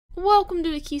Welcome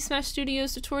to a KeySmash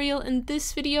Studios tutorial. In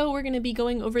this video, we're going to be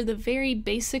going over the very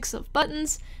basics of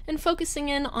buttons and focusing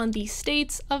in on the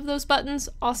states of those buttons,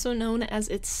 also known as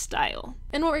its style.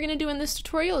 And what we're going to do in this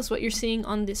tutorial is what you're seeing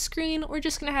on this screen. We're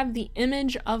just going to have the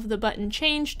image of the button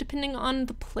change depending on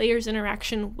the player's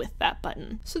interaction with that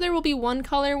button. So there will be one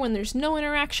color when there's no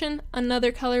interaction,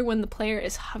 another color when the player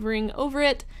is hovering over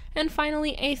it, and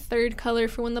finally a third color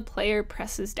for when the player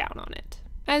presses down on it.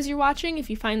 As you're watching, if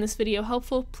you find this video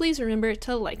helpful, please remember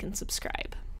to like and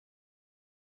subscribe.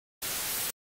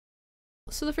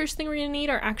 So the first thing we're going to need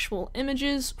are actual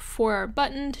images for our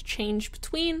button to change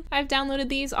between. I've downloaded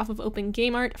these off of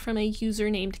OpenGameArt from a user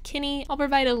named Kenney. I'll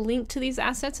provide a link to these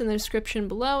assets in the description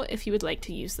below if you would like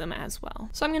to use them as well.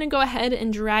 So I'm going to go ahead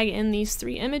and drag in these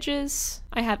three images.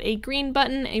 I have a green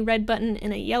button, a red button,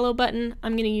 and a yellow button.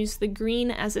 I'm going to use the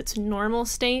green as its normal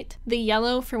state, the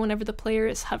yellow for whenever the player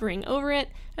is hovering over it,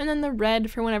 and then the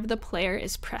red for whenever the player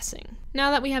is pressing.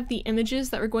 Now that we have the images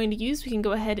that we're going to use, we can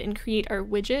go ahead and create our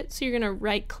widget. So you're going to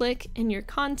right click in your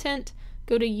content,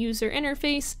 go to user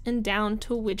interface, and down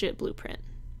to widget blueprint.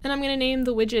 And I'm going to name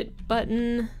the widget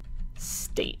button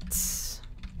states.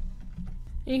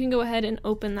 And you can go ahead and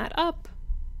open that up.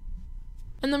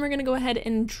 And then we're going to go ahead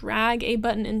and drag a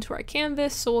button into our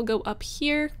canvas. So we'll go up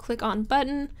here, click on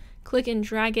button, click and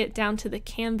drag it down to the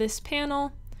canvas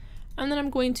panel. And then I'm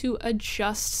going to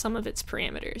adjust some of its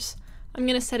parameters. I'm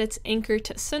going to set its anchor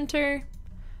to center,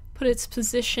 put its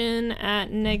position at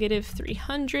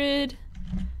 -300,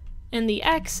 and the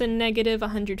X and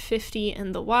 -150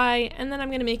 and the Y, and then I'm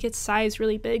going to make its size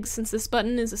really big since this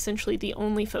button is essentially the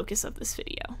only focus of this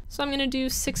video. So I'm going to do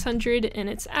 600 in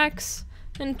its X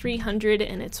and 300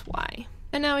 in its Y.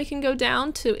 And now we can go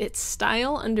down to its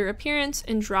style under appearance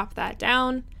and drop that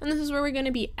down. And this is where we're going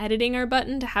to be editing our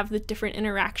button to have the different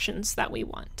interactions that we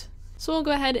want. So we'll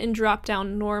go ahead and drop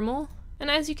down normal. And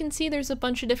as you can see, there's a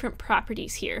bunch of different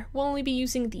properties here. We'll only be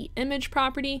using the image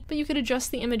property, but you could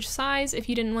adjust the image size if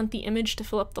you didn't want the image to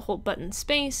fill up the whole button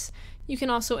space. You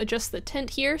can also adjust the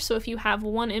tint here. So if you have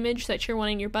one image that you're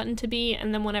wanting your button to be,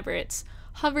 and then whenever it's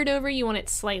hovered over, you want it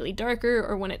slightly darker,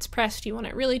 or when it's pressed, you want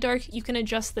it really dark, you can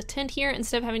adjust the tint here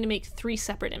instead of having to make 3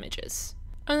 separate images.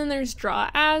 And then there's draw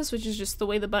as, which is just the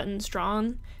way the button's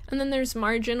drawn. And then there's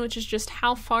margin, which is just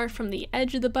how far from the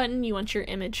edge of the button you want your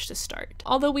image to start.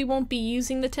 Although we won't be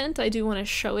using the tint, I do want to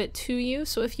show it to you.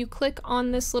 So if you click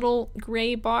on this little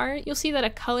gray bar, you'll see that a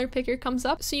color picker comes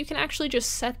up. So you can actually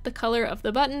just set the color of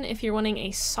the button. If you're wanting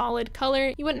a solid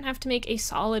color, you wouldn't have to make a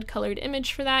solid colored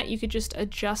image for that. You could just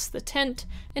adjust the tint.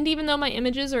 And even though my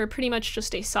images are pretty much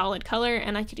just a solid color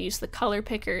and I could use the color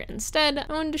picker instead,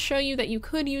 I wanted to show you that you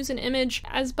could use an image,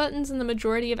 as buttons in the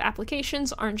majority of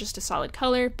applications aren't just a solid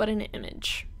color, but an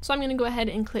image. So I'm going to go ahead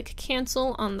and click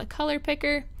cancel on the color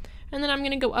picker, and then I'm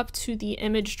going to go up to the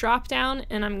image drop down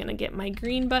and I'm going to get my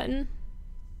green button.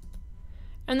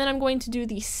 And then I'm going to do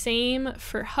the same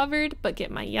for hovered, but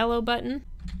get my yellow button.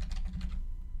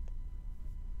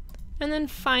 And then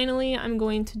finally, I'm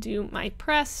going to do my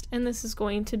pressed, and this is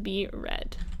going to be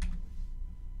red.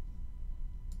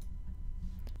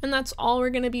 And that's all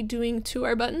we're going to be doing to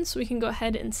our button, so we can go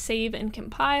ahead and save and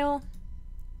compile.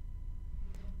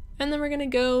 And then we're going to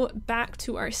go back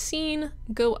to our scene,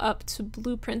 go up to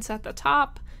blueprints at the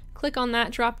top, click on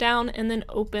that drop down, and then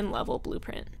open level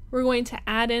blueprint. We're going to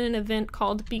add in an event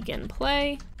called begin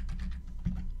play.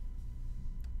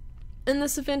 And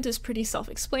this event is pretty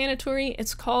self-explanatory.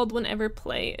 It's called whenever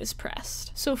play is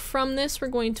pressed. So from this, we're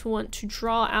going to want to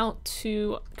draw out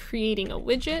to creating a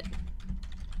widget.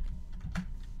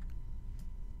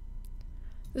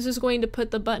 This is going to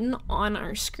put the button on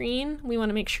our screen. We want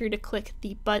to make sure to click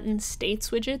the button states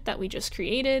widget that we just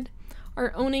created.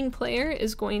 Our owning player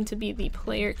is going to be the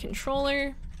player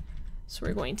controller. So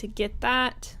we're going to get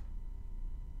that.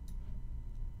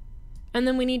 And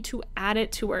then we need to add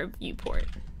it to our viewport.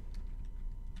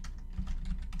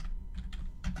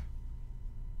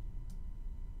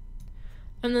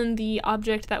 And then the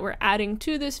object that we're adding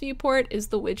to this viewport is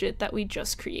the widget that we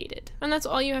just created. And that's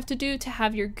all you have to do to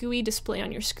have your GUI display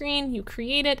on your screen. You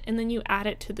create it and then you add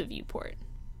it to the viewport.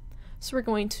 So we're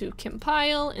going to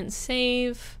compile and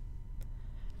save.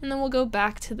 And then we'll go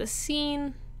back to the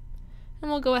scene and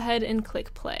we'll go ahead and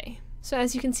click play. So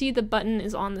as you can see, the button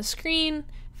is on the screen.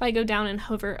 If I go down and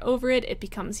hover over it, it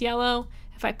becomes yellow.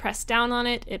 If I press down on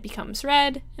it, it becomes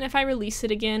red. And if I release it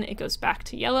again, it goes back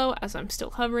to yellow as I'm still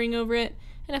hovering over it.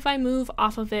 And if I move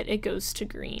off of it, it goes to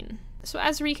green. So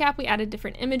as a recap, we added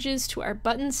different images to our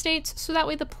button states so that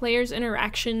way the player's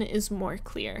interaction is more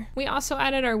clear. We also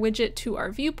added our widget to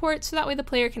our viewport so that way the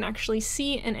player can actually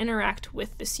see and interact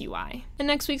with this UI. In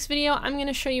next week's video, I'm going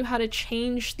to show you how to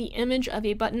change the image of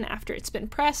a button after it's been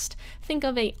pressed. Think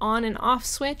of a on and off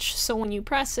switch, so when you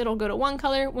press it'll go to one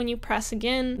color, when you press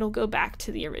again it'll go back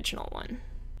to the original one.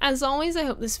 As always, I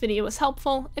hope this video was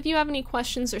helpful. If you have any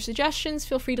questions or suggestions,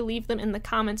 feel free to leave them in the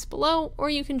comments below, or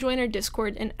you can join our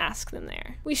Discord and ask them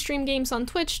there. We stream games on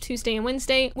Twitch Tuesday and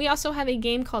Wednesday. We also have a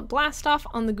game called Blast Off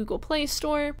on the Google Play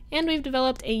Store, and we've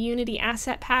developed a Unity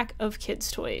asset pack of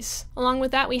kids' toys. Along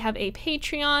with that, we have a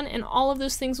Patreon, and all of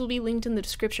those things will be linked in the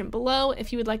description below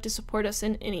if you would like to support us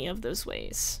in any of those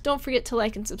ways. Don't forget to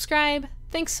like and subscribe.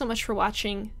 Thanks so much for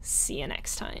watching. See you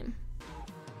next time.